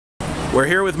We're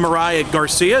here with Mariah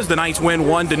Garcia as the Knights win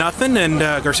 1-0, and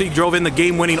Garcia drove in the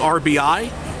game-winning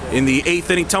RBI in the 8th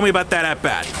inning. Tell me about that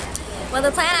at-bat. Well,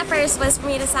 the plan at first was for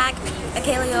me to sack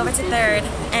Akeli over to third,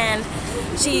 and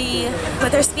she,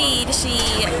 with her speed, she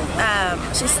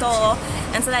stole,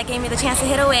 and so that gave me the chance to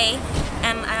hit away.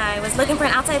 And I was looking for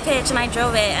an outside pitch, and I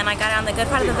drove it, and I got it on the good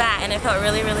part of the bat, and it felt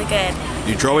really, really good.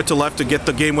 You drove it to left to get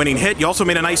the game-winning hit. You also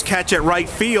made a nice catch at right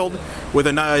field with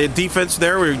a defense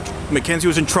there where McKenzie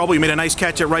was in trouble. You made a nice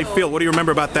catch at right field. What do you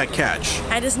remember about that catch?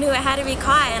 I just knew it had to be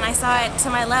caught, and I saw it to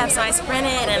my left, so I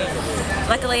sprinted, and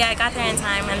luckily I got there in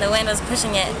time, and the wind was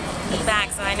pushing it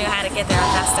back, so I knew how to get there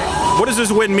faster. What does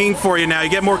this win mean for you now? You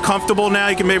get more comfortable now?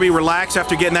 You can maybe relax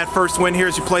after getting that first win here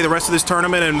as you play the rest of this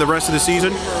tournament and the rest of the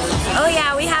season? Oh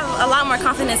yeah, we have a lot more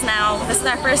confidence now. This is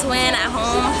our first win at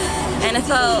home, and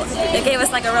it gave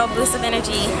us like a real boost of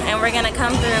energy, and we're gonna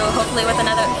come through hopefully with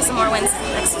some more wins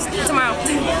tomorrow.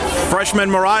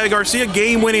 Freshman Mariah Garcia,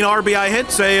 game-winning RBI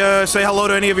hit. Say hello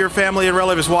to any of your family and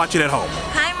relatives watching at home.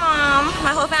 Hi Mom,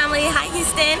 my whole family. Hi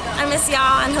Houston, I miss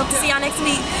y'all and hope to see y'all next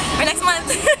week or next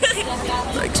month.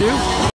 Thank you.